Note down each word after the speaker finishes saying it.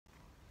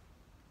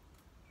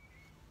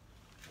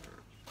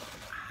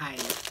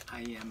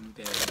I am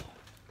the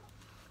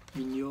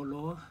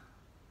Mignolo.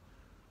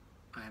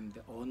 I am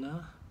the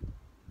owner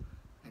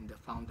and the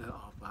founder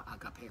of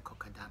Agape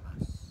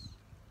Kokedamas.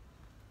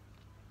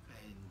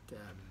 And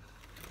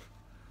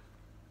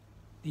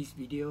this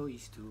video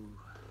is to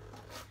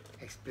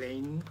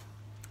explain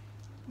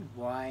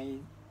why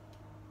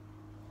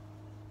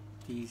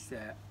this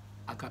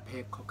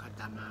Agape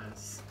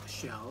Kokedamas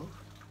shell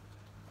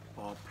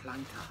or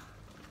planter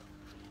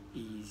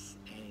is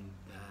an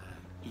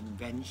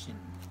invention.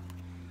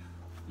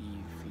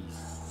 If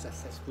it's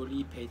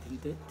successfully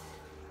patented,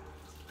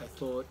 I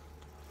thought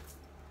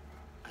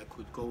I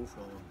could go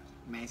for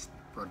mass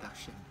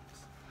production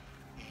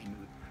and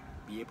would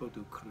be able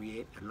to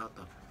create a lot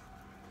of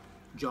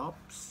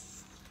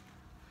jobs.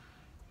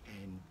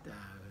 And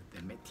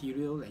the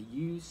material I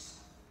use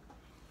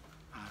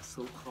are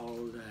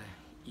so-called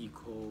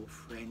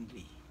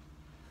eco-friendly.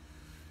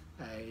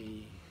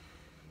 I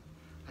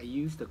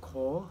use the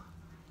core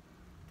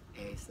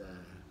as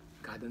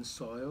a garden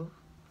soil,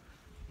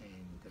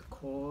 and the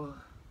core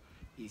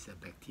is a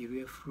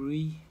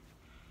bacteria-free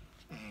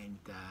and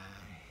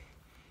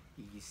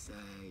is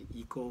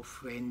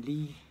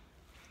eco-friendly,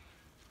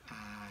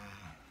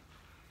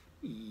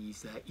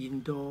 is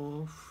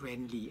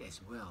indoor-friendly as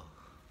well.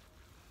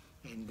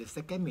 And the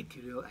second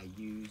material I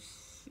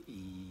use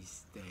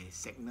is the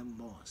Sphagnum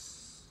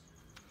moss.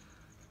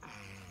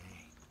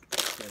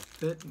 The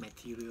third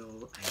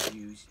material I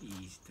use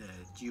is the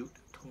jute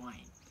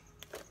twine.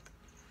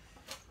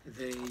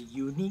 The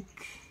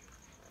unique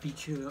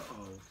feature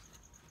of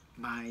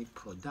my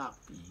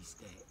product is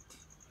that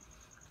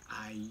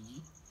I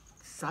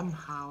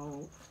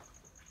somehow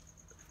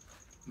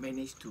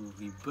managed to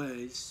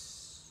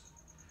reverse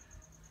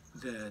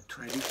the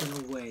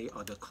traditional way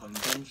or the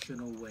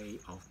conventional way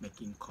of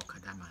making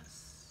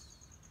kokedamas,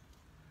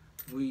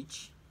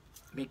 which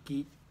make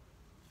it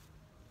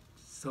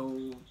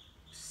so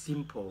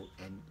simple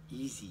and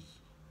easy,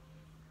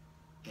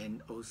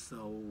 and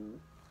also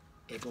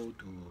able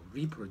to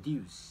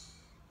reproduce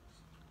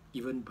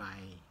even by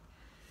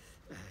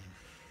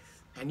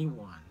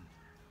anyone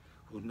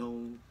who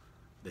knows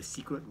the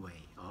secret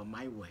way or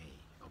my way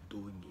of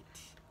doing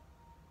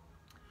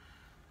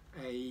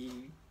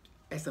it.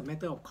 As a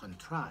matter of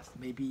contrast,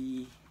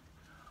 maybe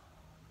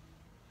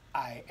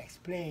I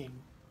explain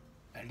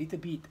a little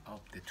bit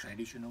of the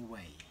traditional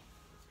way.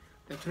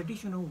 The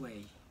traditional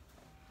way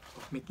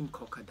of making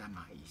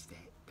kokedama is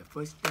that the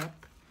first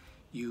step,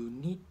 you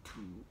need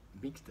to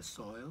mix the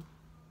soil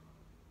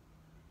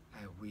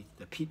with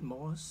the peat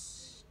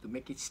moss to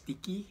make it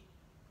sticky,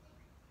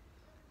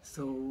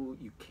 so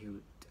you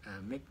could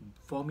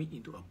form it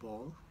into a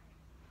ball.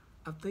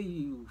 After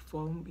you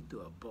form into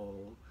a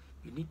ball,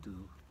 you need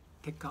to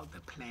take out the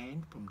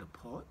plant from the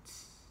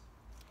pots,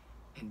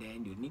 and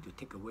then you need to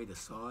take away the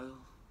soil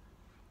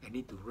and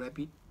need to wrap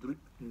the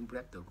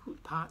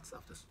root parts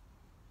of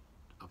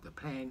the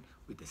plant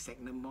with the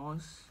Sphagnum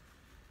moss,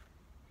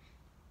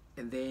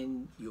 and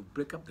then you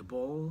break up the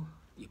ball,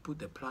 you put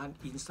the plant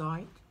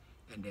inside,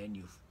 and then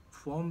you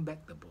form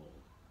back the ball.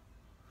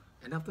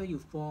 And after you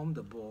form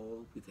the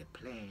ball with the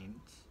plant,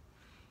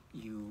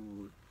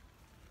 you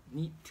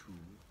need to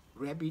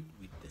wrap it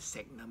with the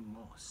Sphagnum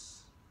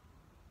moss,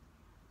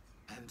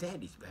 and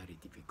that is very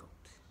difficult.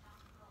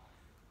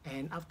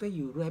 And after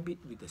you wrap it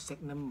with the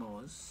Sphagnum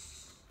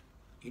moss,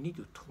 you need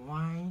to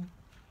twine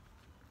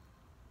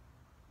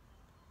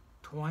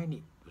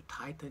it, to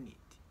tighten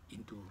it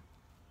into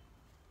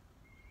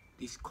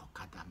this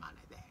kokedama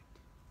like that.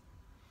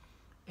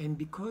 And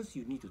because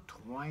you need to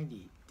twine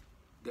it,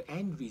 the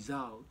end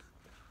result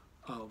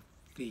of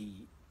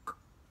the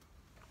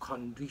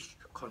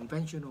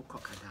conventional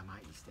kokedama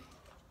is that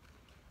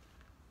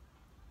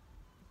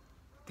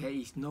there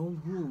is no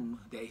room,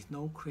 there is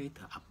no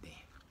crater up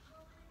there.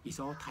 It's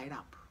all tied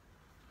up.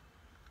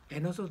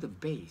 And also the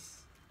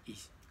base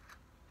is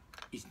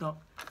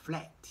not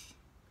flat.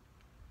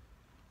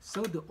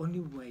 So the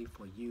only way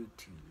for you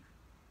to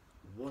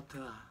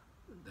water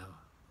the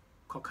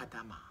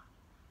kokedama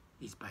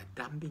is by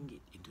dumping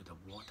it into the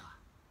water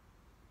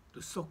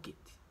to soak it.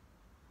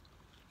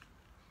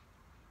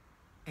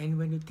 And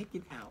when you take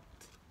it out,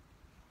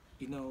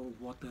 you know,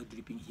 water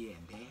dripping here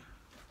and there.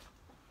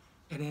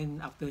 And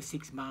then after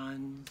 6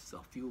 months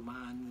or few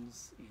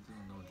months, you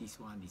know, this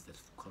one is the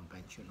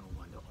conventional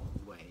one, the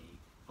old way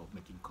of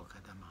making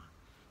kokedama,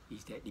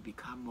 is that it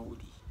become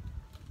moldy.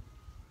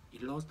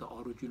 It lost the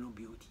original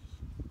beauty.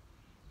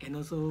 And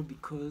also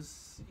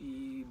because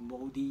it's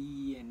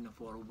moldy, and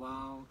for a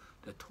while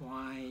the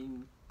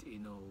twine, you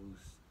know,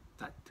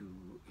 start to,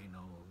 you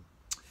know,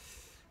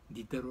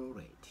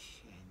 deteriorate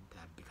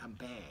and become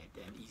bad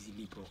and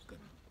easily broken.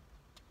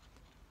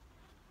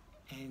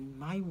 And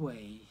my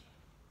way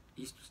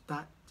is to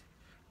start,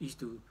 is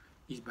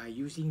by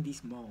using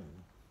this mold,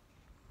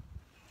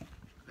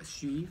 a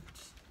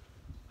sheath.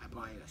 I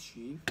buy a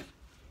sheath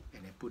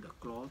and I put a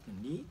cloth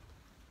in it.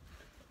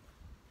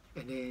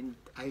 And then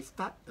I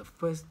start the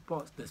first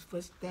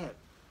step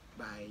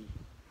by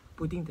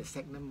putting the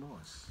Sphagnum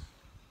moss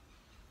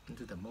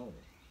into the mold.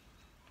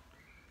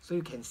 So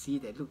you can see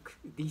that, look,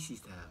 this is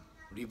the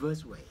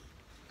reverse way.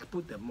 I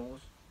put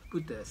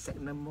the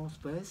segment moss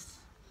first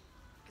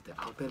at the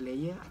outer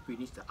layer. I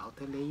finish the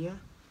outer layer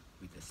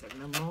with the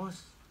segment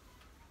moss.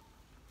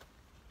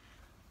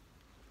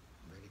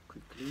 Very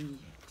quickly,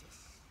 just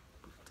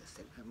put the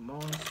segment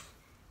moss.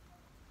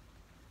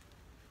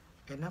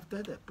 And after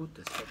I put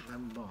the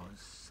segment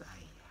moss,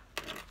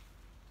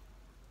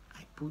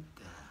 I put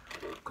the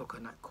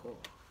coconut core.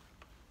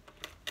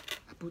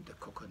 I put the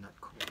coconut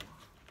core.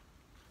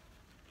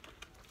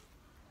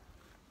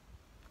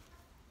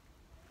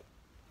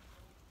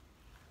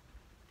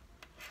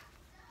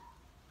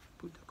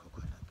 Put the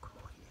coconut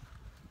core here.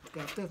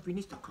 Okay, after I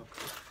finish the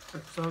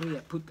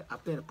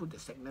after I put the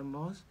segment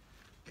moss,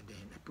 and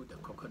then I put the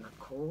coconut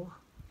core,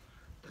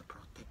 the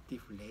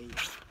protective layer.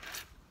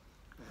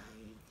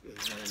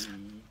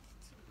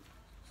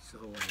 So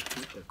I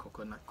put the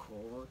coconut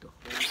core. The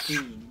whole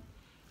thing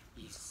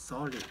is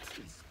solid.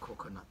 It's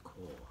coconut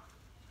core.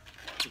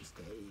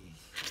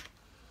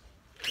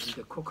 And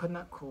the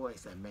coconut core,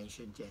 as I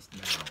mentioned just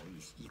now,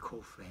 is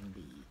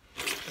eco-friendly.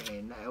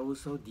 And I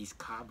also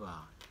discover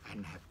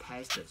and have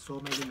tested so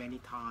many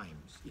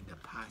times in the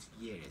past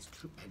years.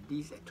 At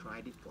least I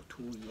tried it for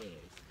 2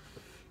 years.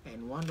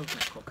 And one of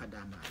my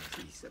Kokedamas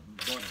is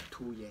more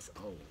than 2 years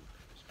old.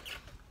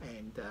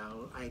 And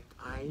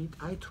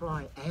I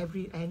try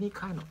any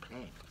kind of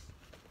plants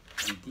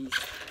with this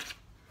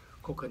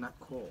coconut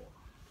core,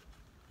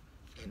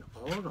 and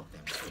all of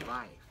them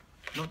survive.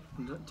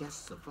 Not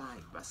just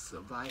survive, but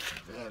survive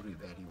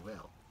very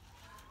well.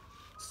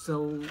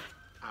 So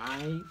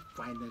I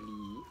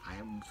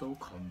am so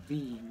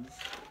convinced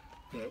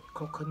that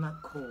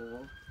coconut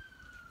core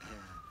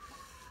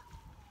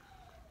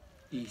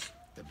is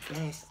the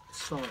best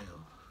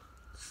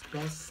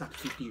best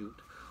substitute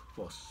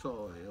for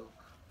soil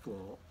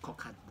for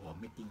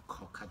making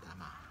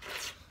Kokedama.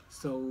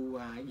 So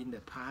in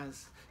the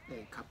past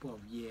couple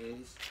of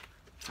years,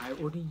 I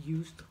only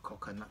used the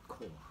coconut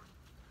core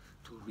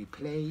to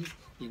replace,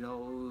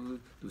 to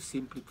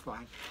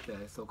simplify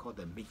the so-called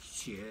the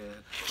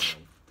mixture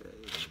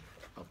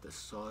of the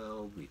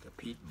soil with the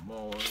peat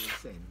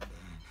moss, and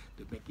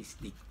to make it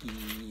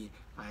sticky.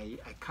 I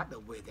cut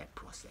away that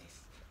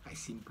process. I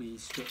simply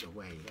straight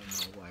away,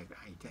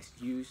 I just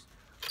use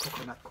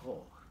coconut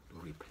core to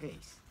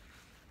replace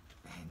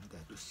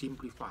and to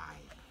simplify,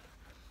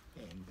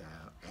 and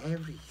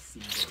every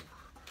single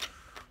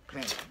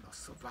plant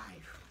must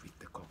survive with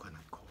the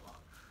coconut core.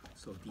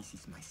 So this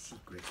is my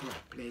secret. So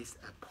I place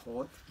a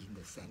pot in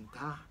the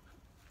center,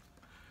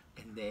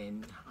 and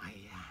then I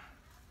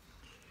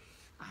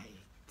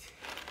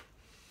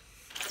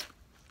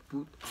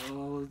put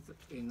all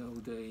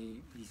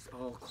it's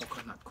all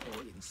coconut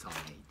core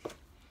inside,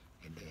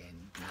 and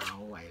then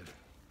now I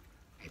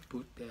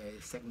put the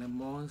segment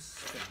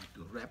moss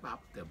to wrap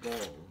up the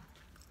ball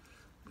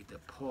with the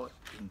pot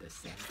in the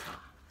center.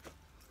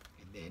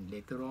 And then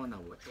later on I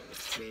will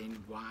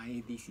explain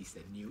why this is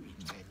a new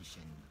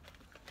invention.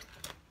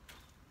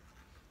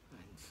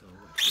 And so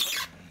I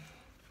put my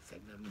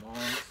segment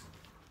moss,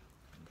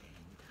 and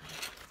then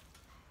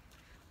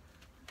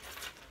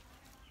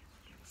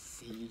you can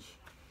see,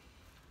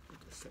 put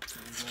the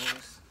segment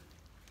moss.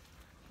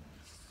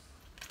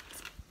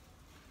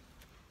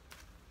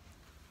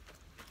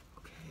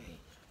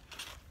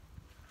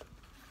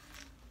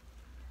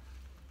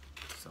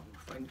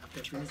 After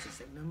I finish the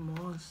segment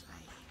moss, I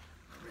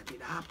wrap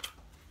it up.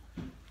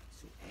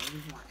 So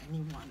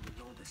anyone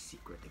who knows the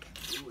secret, they can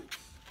do it.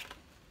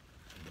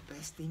 And the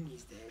best thing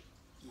is that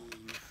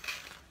if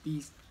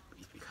this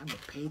is become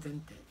a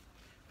patent, that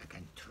I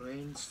can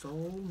train so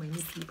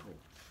many people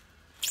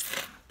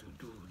to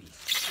do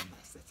this. And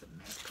that's a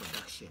mass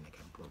production. I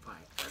can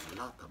provide a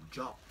lot of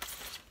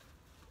jobs,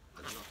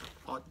 a lot of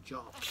odd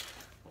jobs,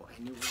 or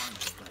anyone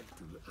who like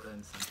to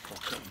earn some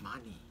pocket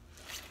money.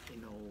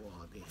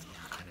 Or they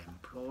are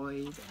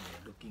unemployed and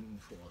they're looking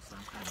for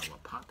some kind of a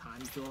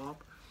part-time job,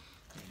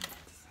 and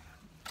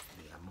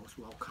they are most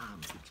welcome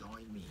to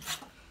join me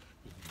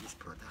in this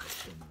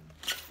production.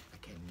 I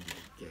can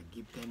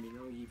give them,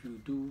 if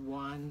you do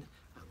one,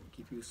 I will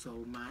give you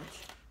so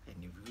much, and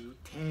if you do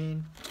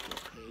 10,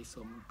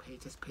 you'll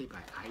just pay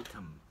by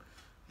item,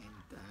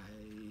 and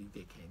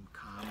they can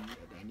come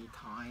at any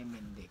time,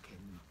 and they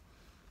can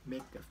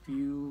make a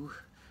few,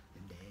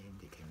 and then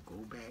they can go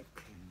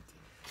back and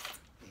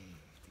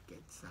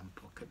get some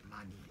pocket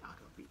money out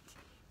of it.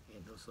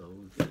 And also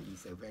it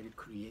is a very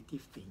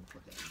creative thing for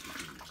them to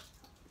do.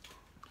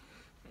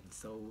 And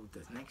so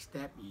the next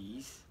step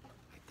is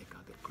I take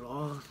out the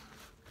cloth,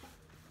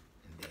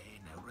 and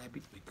then I wrap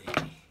it with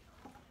the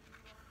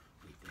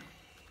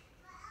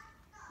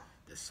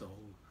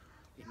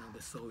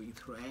the sewing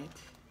thread.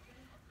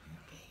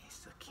 Okay,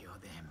 secure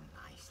them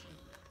nicely.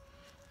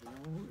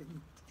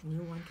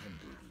 Anyone can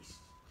do this.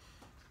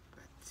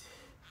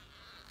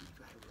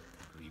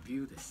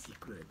 Review the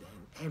secret,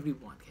 then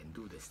everyone can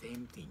do the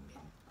same thing,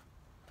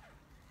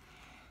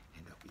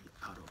 and they'll be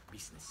out of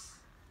business.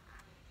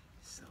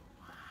 So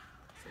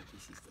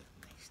this is the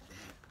next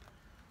step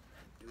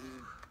I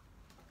do,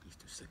 is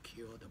to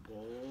secure the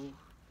ball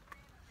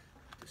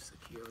to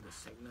secure the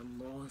signal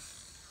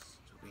moss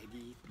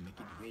ready to make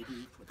it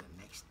ready for the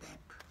next step.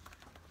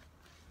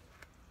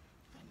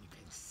 And you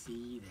can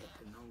see that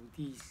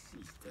this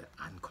is the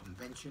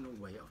unconventional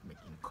way of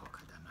making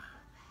kokedama,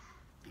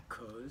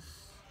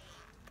 because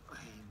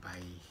by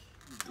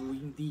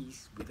doing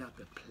this without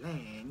the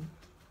plan,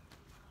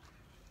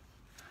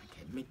 I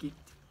can make it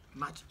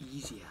much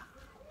easier.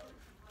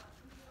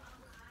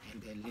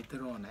 And then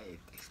later on I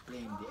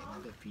explain the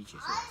another feature.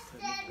 So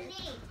turn it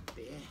back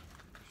there.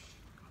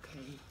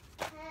 Okay.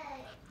 I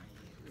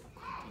will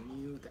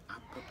continue the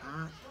upper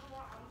part.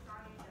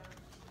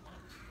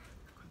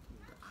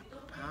 Continue the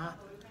upper part.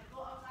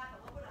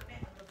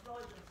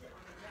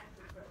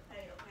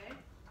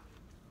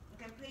 You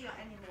can play your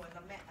animal on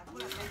the mat. I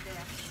put a mat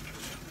there.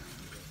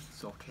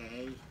 It's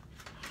okay.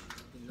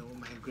 You know,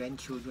 my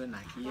grandchildren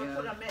are here.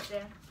 Put a mat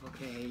there.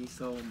 Okay,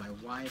 so my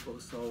wife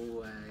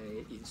also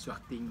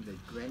instructing the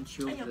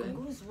grandchildren. And your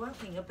Gugu is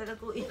working. You better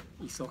go eat.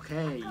 It's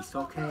okay. It's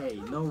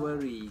okay. No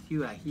worries.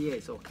 You are here.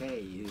 It's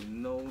okay.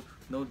 No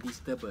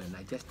disturbance.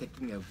 I just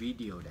taking a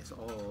video. That's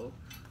all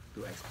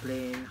to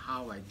explain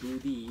how I do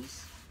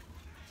this.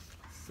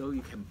 So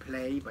you can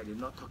play, but you're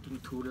not talking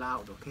too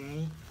loud.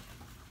 Okay?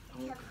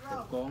 Hong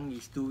Kong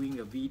is doing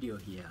a video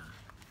here.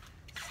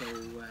 So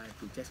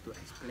just to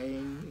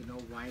explain,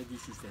 why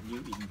this is a new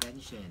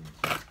invention.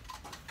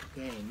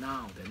 Okay,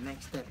 now the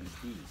next step is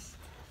this.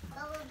 I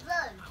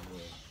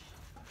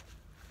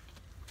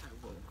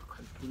will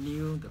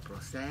continue the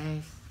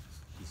process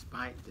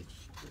despite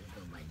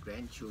my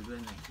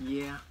grandchildren are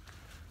here.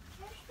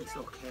 It's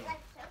okay.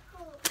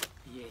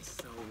 Yes,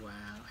 so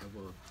I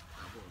will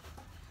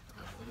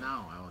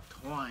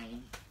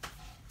twine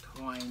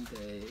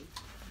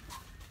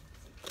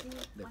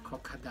the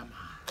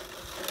Kokedama.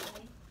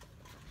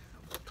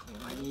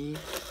 Twine it.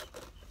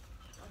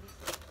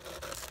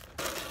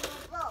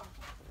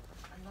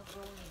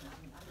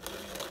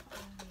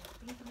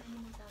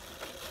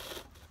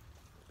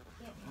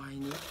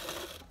 Twine it.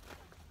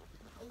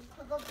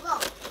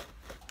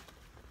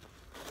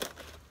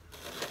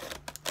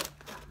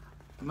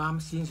 Mom,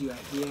 since you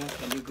are here,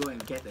 can you go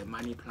and get a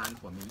money plant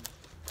for me?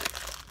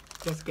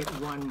 Just get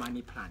one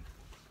money plant.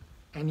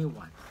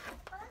 Anyone.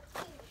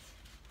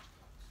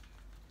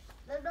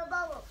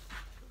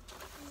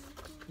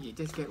 Yeah,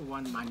 just get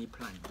one money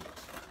plant.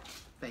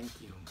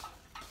 Thank you.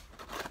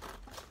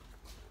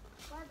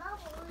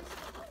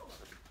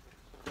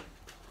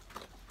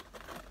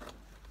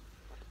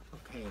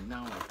 Okay,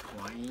 now I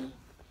twine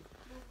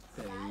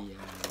the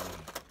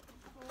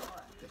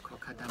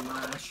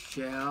Kokedama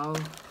shell.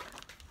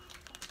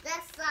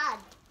 That's sad.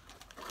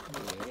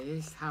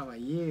 Yes, how are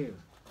you?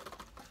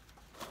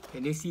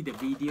 Can you see the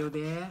video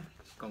there?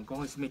 Gong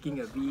Gong is making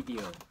a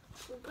video.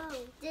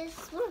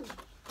 This one.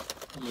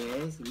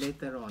 Yes,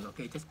 later on.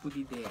 Okay, just put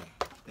it there.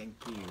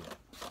 Thank you.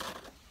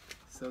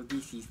 So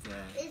this is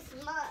the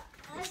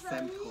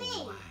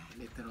sample.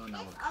 Later on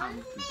I will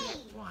come to that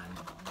one.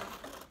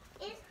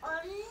 It's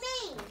on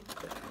me.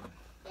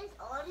 It's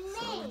on me.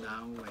 So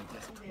now I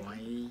just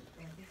twine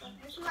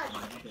This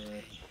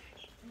one.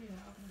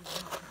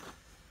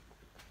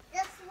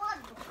 This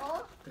one.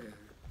 the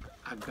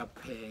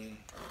Agape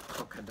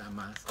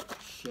Kokedamas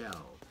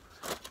shell,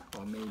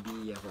 or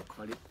maybe I will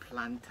call it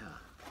planter.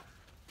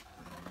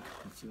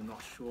 I'm still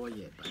not sure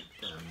yet, but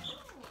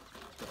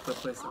the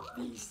purpose of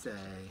this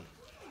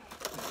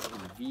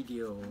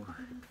video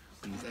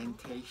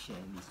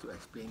presentation is to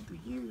explain to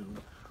you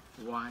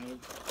why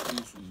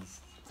this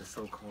is the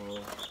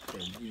so-called the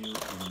new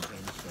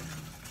invention.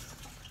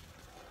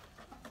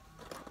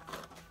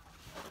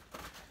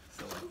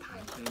 So I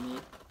tighten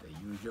it the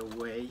usual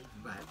way,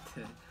 but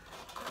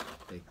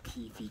the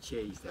key feature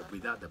is that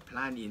without the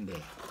plant in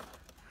there,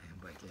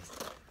 but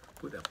just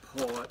put a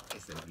pot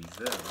as a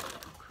reserve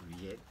to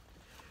create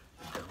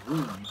the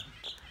room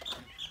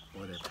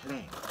for the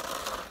plant.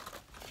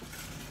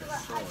 The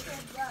soil.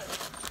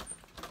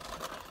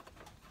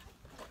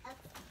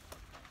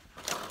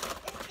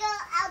 Let's go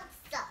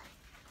outside.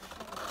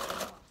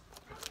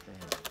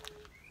 Okay.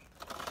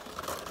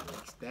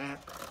 Next step,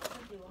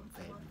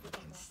 then you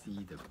can see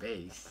the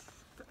base.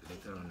 But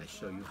later on I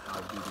show you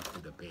how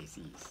beautiful the base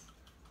is.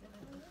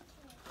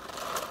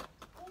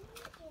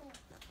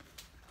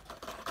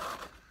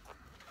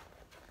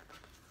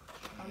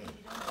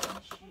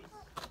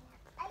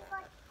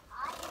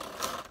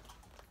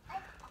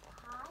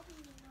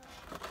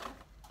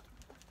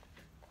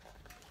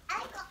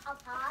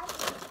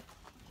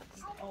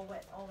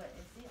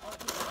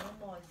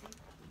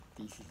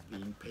 This is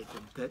being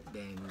patented,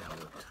 then I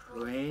will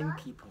train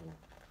people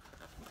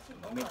to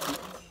make it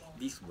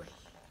this way.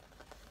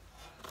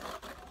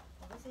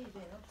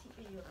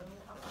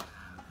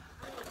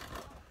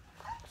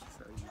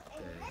 So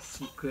the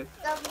secret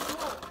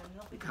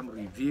become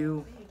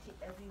revealed,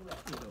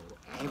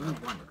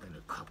 everyone is going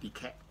to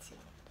copycat.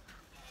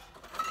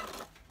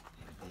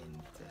 And then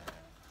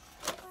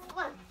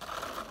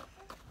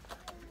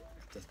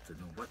just to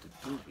know what to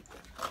do with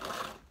them.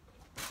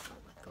 So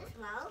I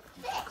thought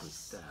you could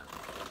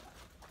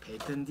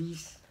patent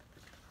this,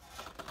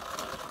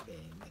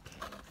 then I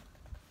can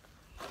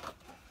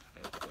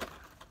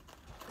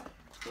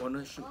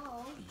ownership Oh.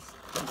 of these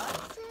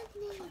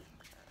people.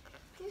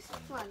 This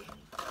one.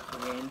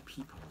 Train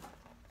people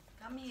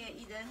Come here,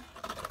 Eden.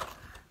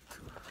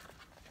 to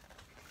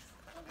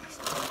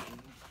explain,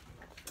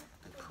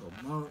 to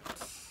promote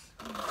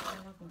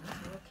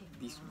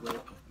this way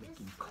of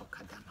making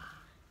Kokadama.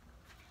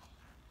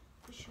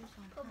 Put shoes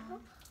on. Papa,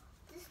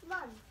 this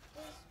one.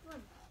 This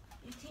one.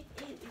 You tip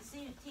it. You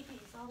see, you tip it.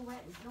 It's all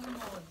wet. It's no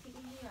more. Tip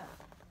it here.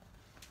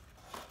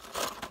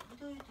 You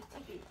told you to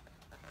tip it.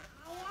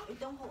 You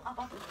don't hold up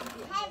the tip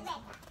it.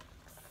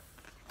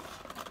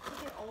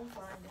 Tip it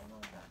over and then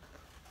over.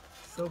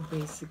 So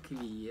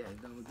basically,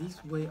 this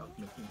way of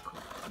making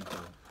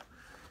Kokadama,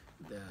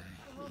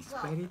 it's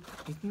very.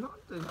 It's not.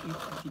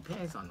 It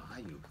depends on how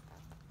you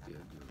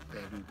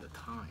vary the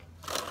time.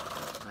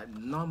 But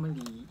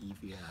normally,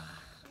 if you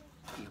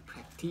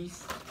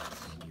practice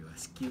and you are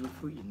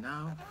skillful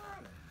enough,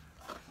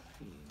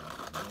 you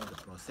know the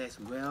process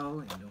well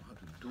and know how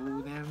to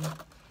do them,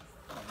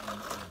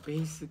 and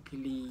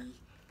basically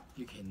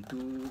you can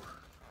do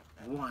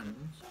one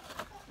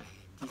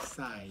this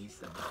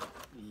size about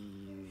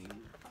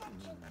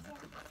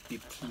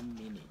 15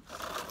 minutes.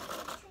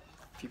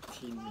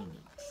 15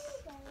 minutes.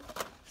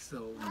 So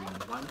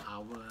in 1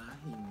 hour,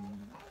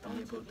 you'll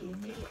be able to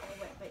make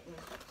Wet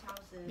your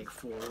trousers.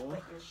 4.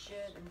 Wet your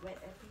shirt and wet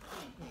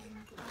everything.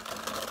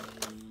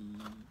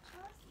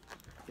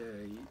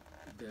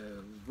 The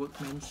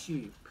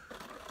workmanship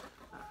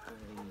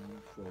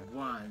for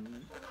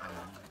one,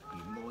 I'll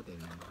be more than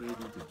ready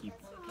to give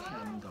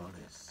 $10.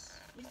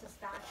 Use the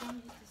star. Don't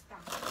use the star.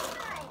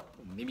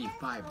 Maybe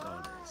 $5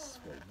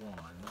 for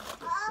one.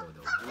 So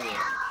the work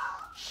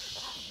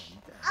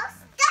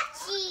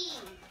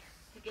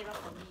Pick it up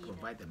for me. Eden.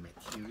 provide the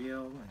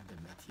material, and the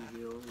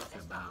material is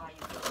about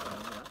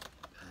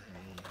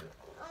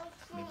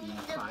maybe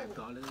 $5.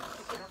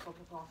 Pick it up for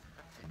Papa.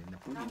 And then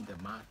put in the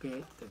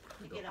market, the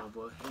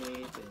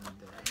overhead and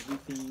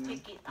everything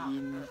Pick it up.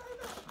 in, $5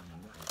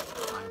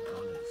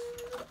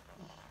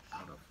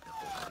 out of the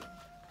whole thing.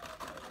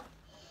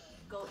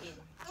 Go in.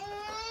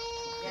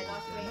 We are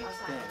not going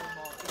outside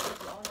anymore because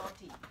we're all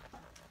naughty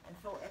and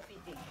throw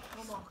everything.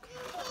 No more.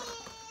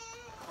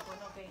 We're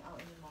not going out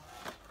anymore.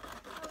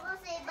 Papa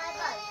say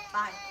bye-bye.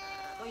 Bye.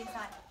 Go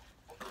inside.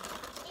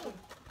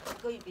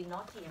 Go, you be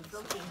naughty and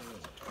throw things.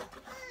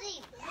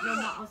 Sleep. No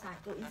more outside.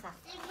 Go inside.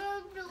 They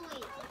won't do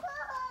it.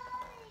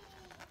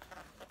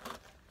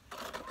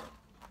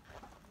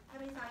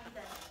 Come inside,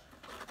 Eden.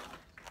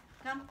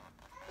 Come.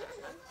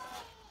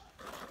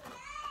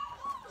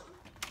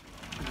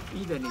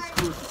 Eden is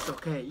good, it's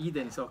okay.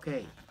 Eden is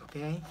okay,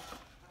 okay?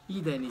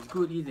 Eden is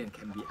good, Eden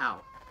can be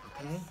out,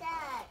 okay?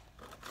 Sad.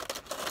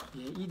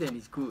 Yeah, Eden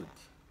is good.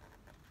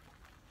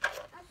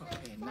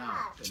 Okay,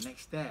 now the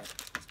next step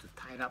is to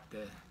tie up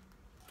the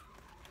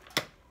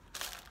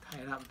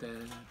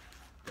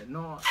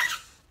knots,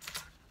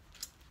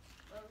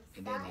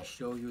 and then I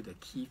show you the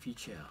key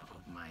feature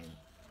of my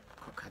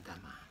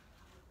Kokadama.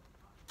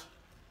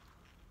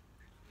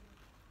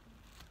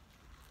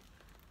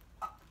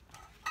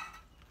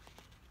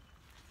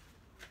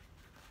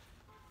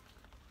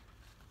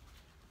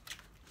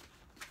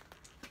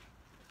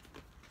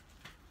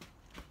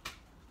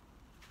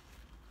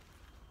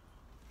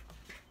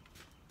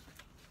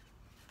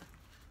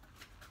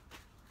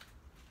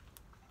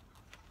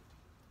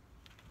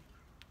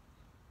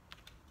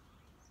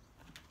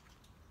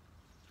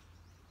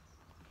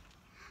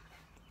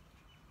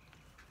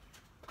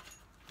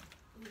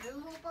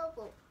 Remove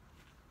bubble.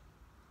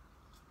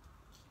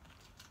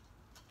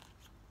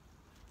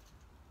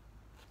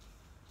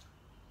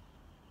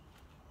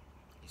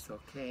 It's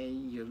okay.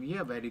 You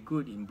are very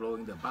good in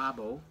blowing the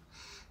bubble.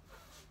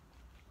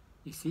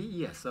 You see,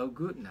 you are so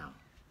good now.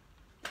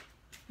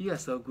 You are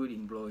so good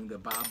in blowing the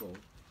bubble.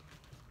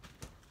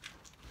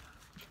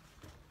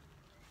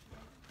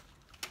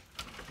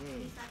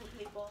 Okay. Inside to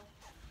play ball.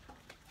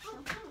 We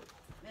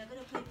are going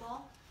to play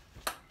ball.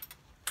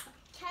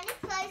 Can you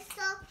play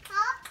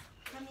soccer?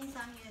 Come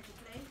inside here to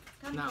play.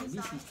 Come Now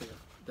inside. this is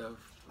the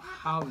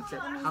how is that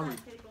Come how inside it,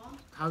 to play ball.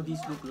 how this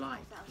look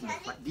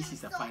like. This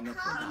is the final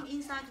Come product.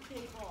 inside to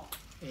play ball.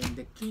 And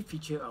the key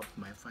feature of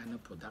my final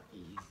product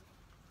is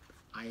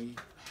I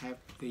have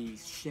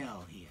this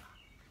shell here,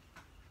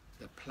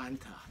 the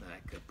planter,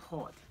 like a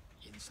pot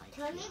inside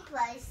Can you here.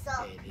 play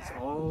soccer? And it's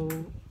all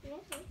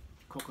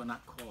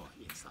coconut core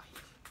inside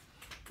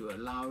to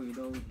allow,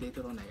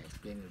 later on I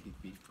explain a little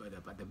bit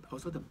further, but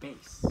also the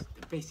base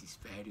is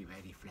very,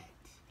 very flat.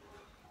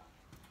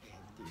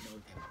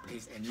 And can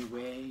place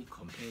anywhere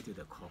compared to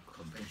the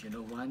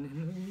conventional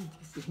one.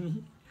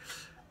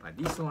 But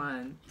this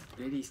one is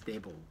very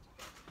stable.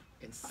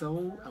 And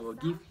so I will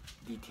give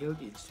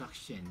detailed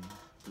instruction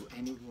to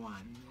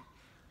anyone,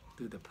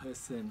 to the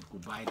person who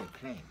buy the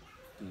plant,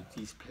 to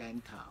this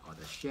planter or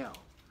the shell.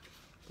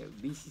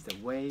 That this is the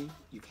way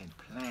you can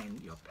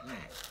plant your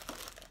plant.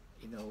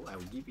 I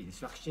will give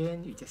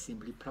instruction. You just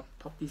simply pop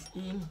this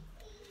in.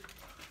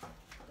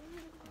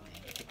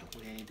 And take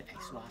away the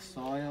extra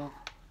soil.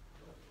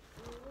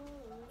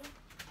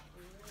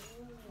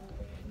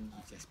 And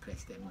you just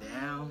press them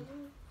down.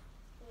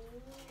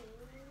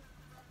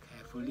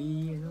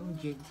 carefully,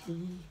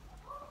 gently.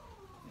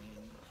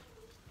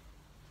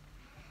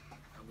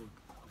 And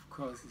of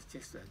course, it's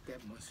just a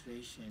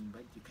demonstration,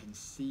 but you can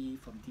see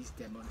from this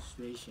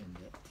demonstration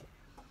that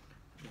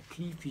the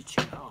key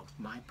feature of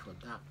my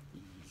product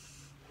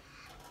is,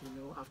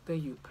 after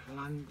you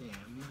plant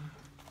them,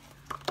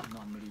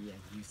 normally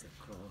I use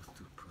a cloth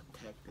to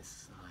protect the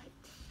side.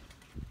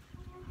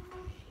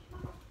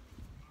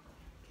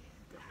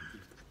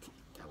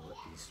 I will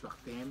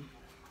instruct them,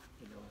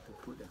 to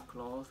put the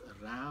cloth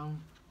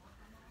around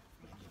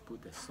when they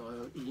put the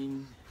soil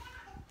in.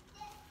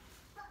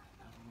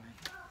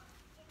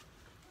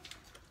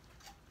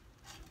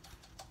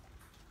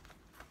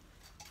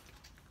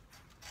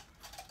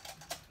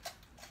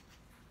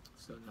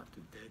 So not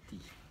too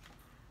dirty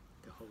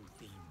the whole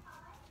thing.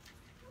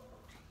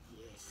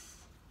 Yes,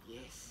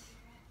 yes.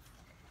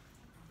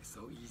 It's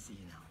so easy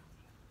now.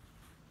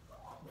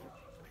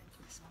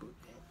 Let's put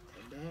that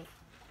there.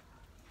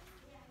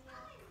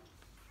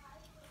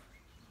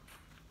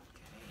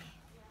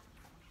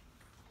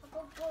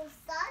 Both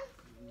sides?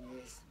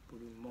 Yes,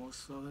 putting more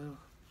soil.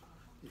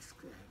 This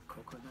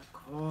coconut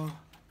core.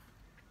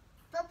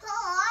 Papa,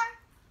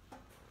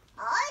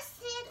 I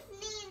see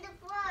in the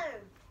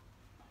bird.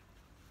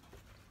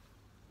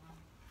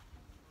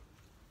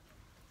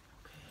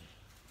 Okay.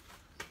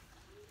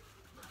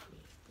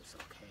 It's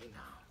okay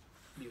now.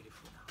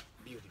 Beautiful now.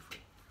 Beautiful.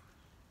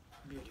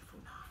 Beautiful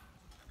now.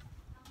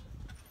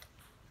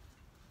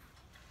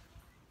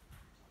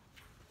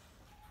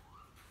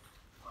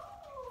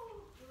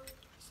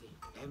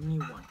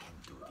 Anyone can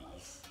do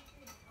this.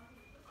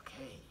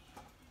 Okay.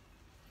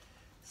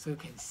 So you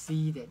can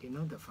see that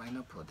the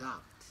final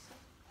product,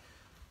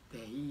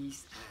 there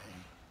is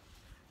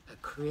a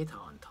crater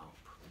on top.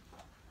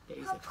 There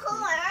is a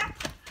crater.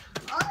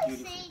 I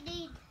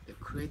see the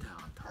crater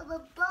on top. of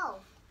a bow.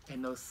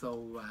 And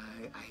also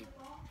I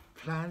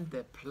plant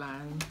the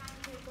plant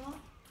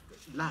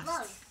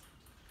last.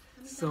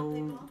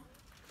 So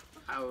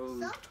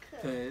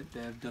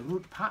the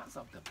root parts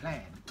of the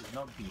plant will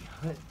not be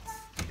hurt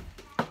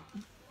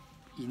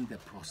in the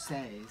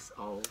process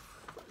of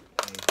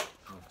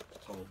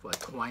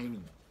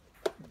twining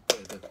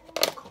the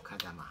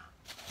Kokedama.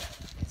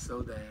 And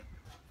so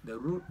the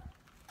root,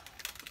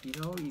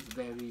 is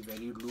very,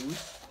 very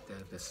loose,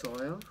 the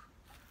soil,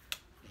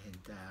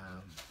 and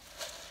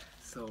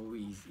so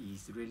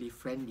is really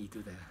friendly to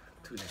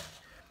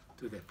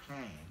the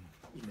plant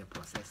in the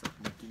process of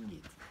making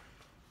it.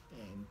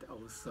 And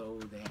also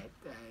that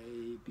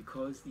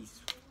because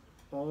it's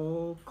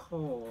all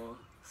core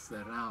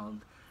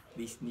surround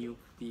this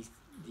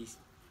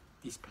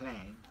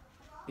plant,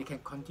 they can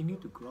continue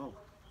to grow.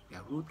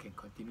 Their root can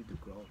continue to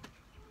grow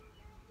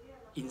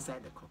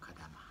inside the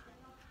Kokedama.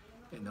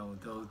 And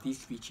although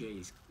this feature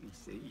is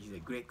a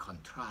great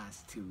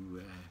contrast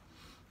to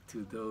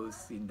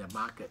those in the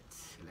market,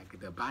 like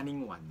the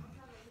burning one.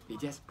 They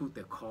just put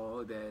the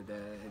core, the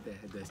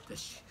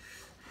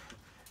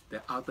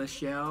outer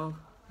shell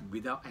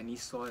without any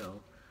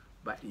soil,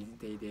 but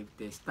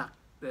they stuck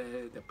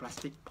the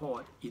plastic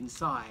pot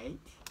inside,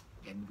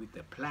 and with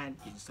the plant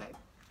inside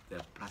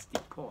the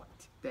plastic pot.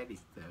 That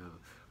is the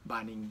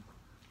burning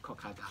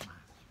Kokedama.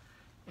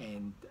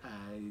 And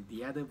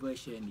the other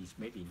version is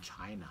made in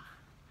China,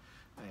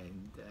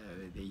 and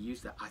they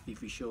use the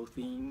artificial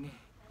thing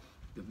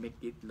to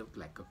make it look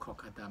like a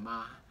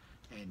Kokedama.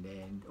 And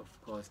then of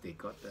course they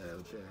got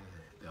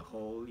the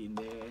hole in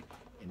there,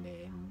 and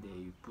then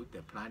they put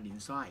the plant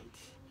inside.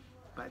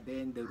 But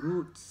then the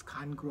roots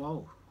can't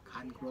grow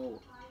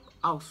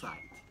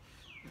outside.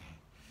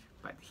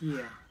 But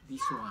here,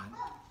 this one,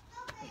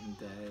 and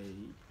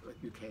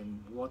you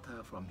can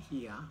water from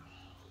here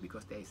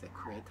because there is a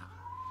crater,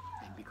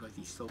 and because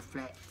it's so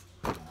flat,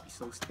 it's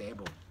so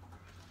stable.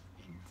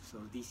 And so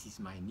this is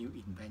my new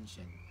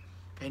invention.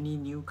 Any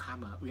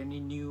newcomer,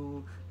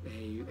 anyone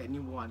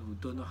who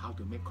don't know how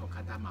to make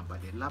Kokedama,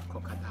 but they love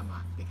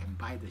Kokedama, they can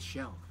buy the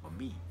shell from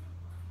me,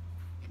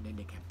 and then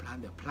they can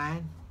plant the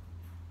plant,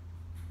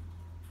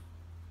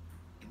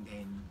 and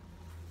then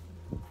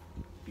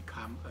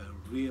become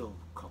a real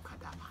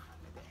Kokedama.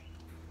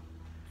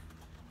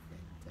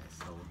 And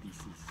so this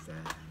is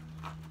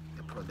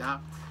the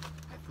product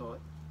I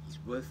thought is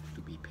worth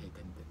to be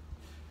patented.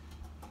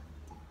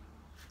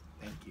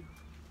 Thank you.